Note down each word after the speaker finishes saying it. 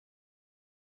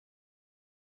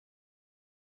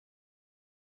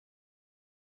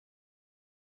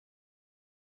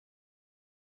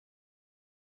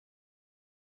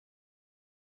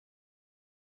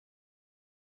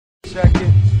Check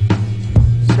it.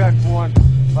 Check one.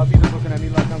 My beaters looking at me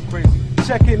like I'm crazy.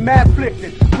 Check it, mad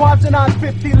afflicted. Watching on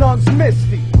 50 lungs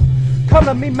misty.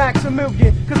 Color me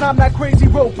Maximilian, cause I'm that crazy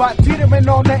robot teetering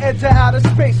on the edge of outer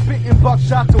space, spitting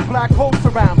buckshot to black holes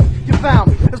around me. You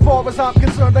found me. As far as I'm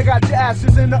concerned, I got your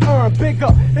asses in the urn. Big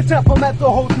up, the temperamental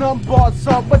holds none bars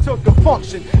some, but took a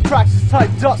function. Tracks is type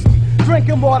dusty.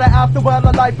 Drinking water out the well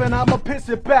of life, and I'ma piss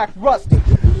it back rusty.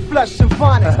 Flesh and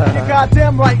phonics, you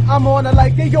goddamn right, I'm on it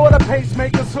like they order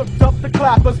pacemakers, hooked up the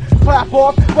clappers, clap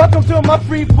off. Welcome to my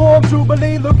freeform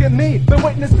jubilee, look at me, the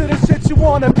witness to the shit you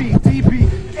wanna be.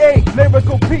 DBA,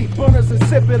 lyrical P, burners and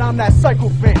sipping, I'm that psycho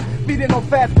fan. Feeding on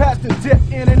fast past and dip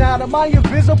in and out of my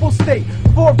invisible state.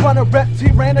 Forerunner rep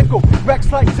tyrannical,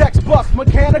 Rex like text bust,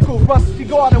 mechanical, rusty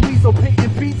guard and weasel,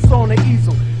 painting beats on the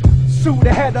easel. Shoot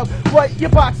ahead of what your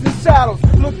boxing saddles.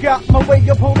 Look out my way,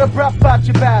 you pull the breath out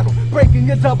your battle. Breaking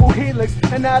your double helix,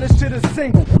 and now this shit is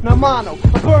single. No mono,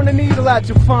 I burn a needle at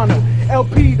your funnel.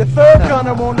 LP, the third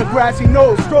gunner on the grassy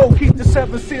knoll. Stroll, keep the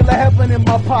seventh seal of heaven in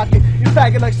my pocket. You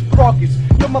faggot like sprockets.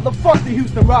 You motherfuck the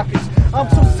Houston Rockets. I'm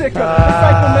so sick of the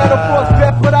cycle metaphors,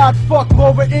 bet, but I'd fuck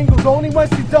Laura Ingalls. Only when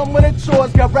she done with her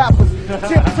chores, got rappers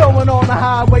tiptoeing on the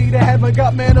highway to heaven.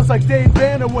 Got manners like Dave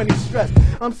Banner when he's stressed.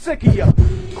 I'm sick of ya.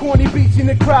 Corny beats in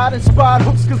the crowd and spot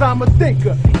hooks, cause I'm a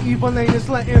thinker. Evil ain't is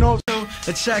letting off.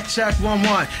 Check,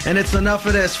 1-1, and it's enough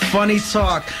of this funny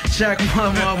talk. Check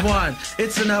 1-1-1.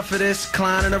 It's enough of this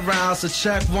clowning around. So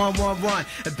check 1-1-1.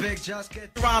 And Big Just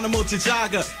get Geronimo to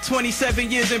jogger.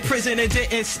 27 years in prison and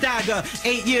didn't stagger.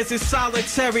 8 years in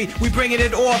solitary. We bringing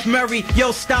it off, Murray.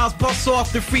 Yo, Styles bust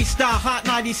off the freestyle. Hot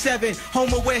 97.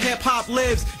 Home of where hip hop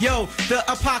lives. Yo, the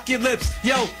apocalypse.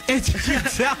 Yo,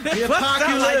 introduce the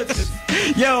apocalypse.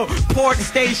 Yo, Pork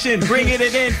Station. Bringing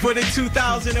it in for the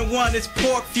 2001. It's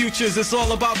Pork Futures. It's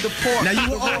all about the pork. Now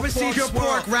you will all receive your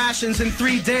pork rations in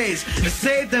 3 days to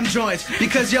save them joints,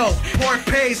 because yo, pork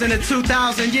pays in the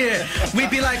 2000 year. We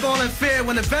be like all in fear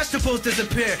when the vegetables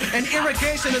disappear, and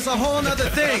irrigation is a whole nother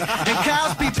thing, and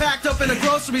cows be packed up in the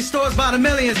grocery stores by the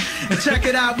millions. And check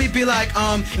it out, we be like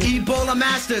Ebola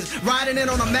masters, riding in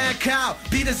on a mad cow,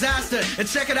 be disaster. And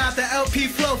check it out, the LP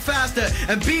flow faster,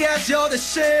 and BS, yo, the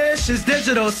shish is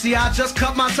digital. See, I just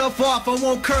cut myself off, I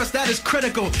won't curse, that is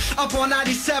critical. Up on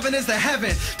 97 is the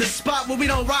heaven, the spot where we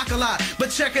don't rock a lot, but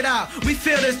check it out, we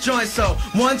feel this joint. So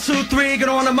 1, 2, 3, get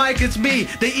on the mic, it's me,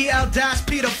 the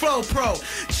EL-P, the Flow Pro.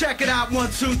 Check it out,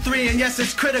 1, 2, 3, and yes,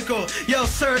 it's critical. Yo,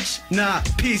 search, nah,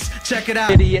 peace, check it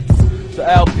out. Idiots. So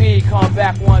LP, come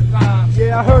back one time.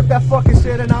 Yeah, I heard that fucking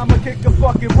shit and I'ma kick the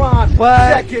fucking rhyme.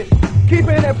 What? Check it.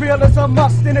 Keeping it real is a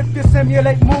must, and if you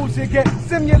simulate moves, you get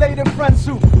simulated friends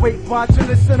who wait, watch, and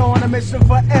listen on a mission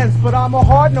for ends. But I'm a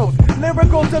hard-nosed,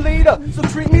 lyrical leader, so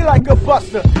treat me like a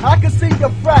buster. I can see your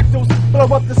fractals, blow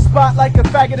up the spot like a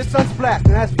faggot of sun's blast.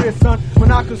 And that's fair, son,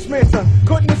 when I could smear, son.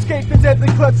 Couldn't escape the deadly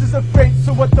clutches of fate,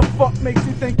 so what the fuck makes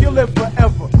you think you'll live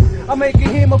forever? I make a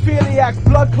hemophiliac's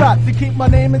blood clot to keep my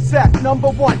name intact. Number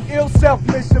one, ill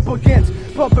self-mission begins.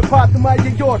 Pumping pot through my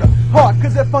aorta. Heart,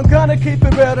 cause if I'm gonna keep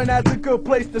it real, then that's a good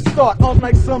place to start.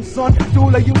 Unlike some son,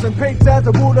 doula using paints as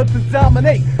a ruler to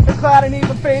dominate the cloud and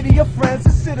even fade to your friends.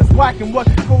 This shit is whacking. What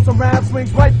goes around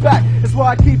swings right back. That's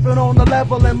why I keep it on the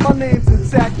level and my name's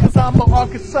intact. Cause I'm an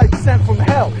archetype sent from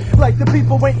hell. Like the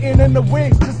people waiting in the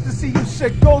wings just to see if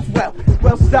shit goes well.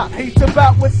 Well, stop, hate's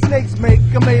about what snakes make.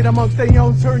 A made amongst their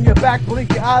own. Turn your back,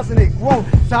 blink your eyes, and they grown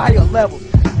to higher levels.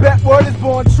 Bet word is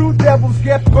born, true devils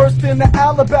get burst in the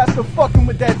alabaster, fucking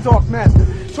with that dark master.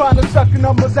 Trying to suck the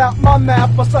numbers out my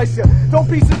mouth, I slice ya. Don't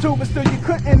piece it too, but still you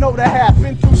couldn't know the half.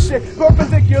 Been through shit,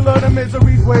 perpendicular to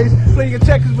misery's ways. Playing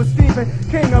checkers with Stephen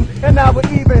Kingham, and I would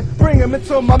even bring him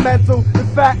into my mental. The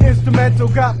fat instrumental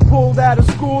got pulled out of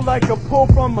school like a pull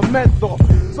from a menthol.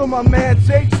 So my man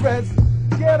Jay Treads,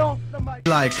 get on the mic.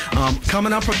 Like,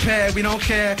 coming unprepared, we don't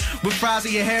care. With fries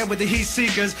in your hair with the heat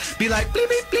seekers. Be like, bleep,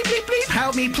 bleep, bleep, bleep, bleep.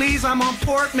 Help me, please, I'm on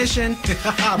pork mission.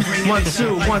 1,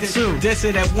 2, 1, 2. This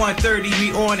it at 1:30,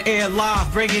 we on air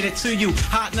live, bringing it to you.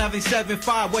 Hot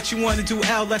 97.5, what you want to do,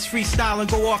 L? Let's freestyle and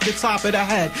go off the top of the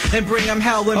head. And bring them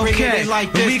hell and bring it in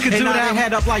like this. We could do that.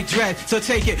 Head up like dread, so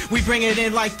take it. We bring it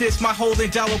in like this. My whole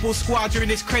indelible squadron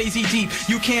is crazy deep.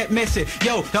 You can't miss it.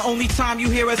 Yo, the only time you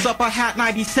hear us up a Hot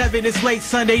 97 is late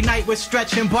Sunday night with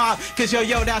Stretch and Bob. Cause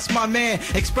yo, that's my man.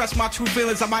 Express my true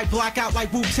feelings. I might black out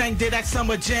like Wu-Tang did at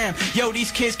Summer Jam. Yo,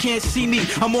 these kids can't see me.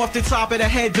 I'm off the top of the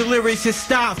head, delirious in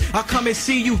styles. I'll come and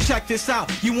see you. Check this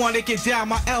out. You wanna get down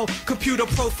my L, computer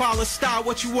profiler style.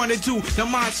 What you wanna do? The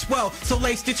mind swell. So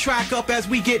lace the track up as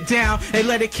we get down and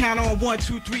let it count on 1,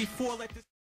 2, 3, 4. Let this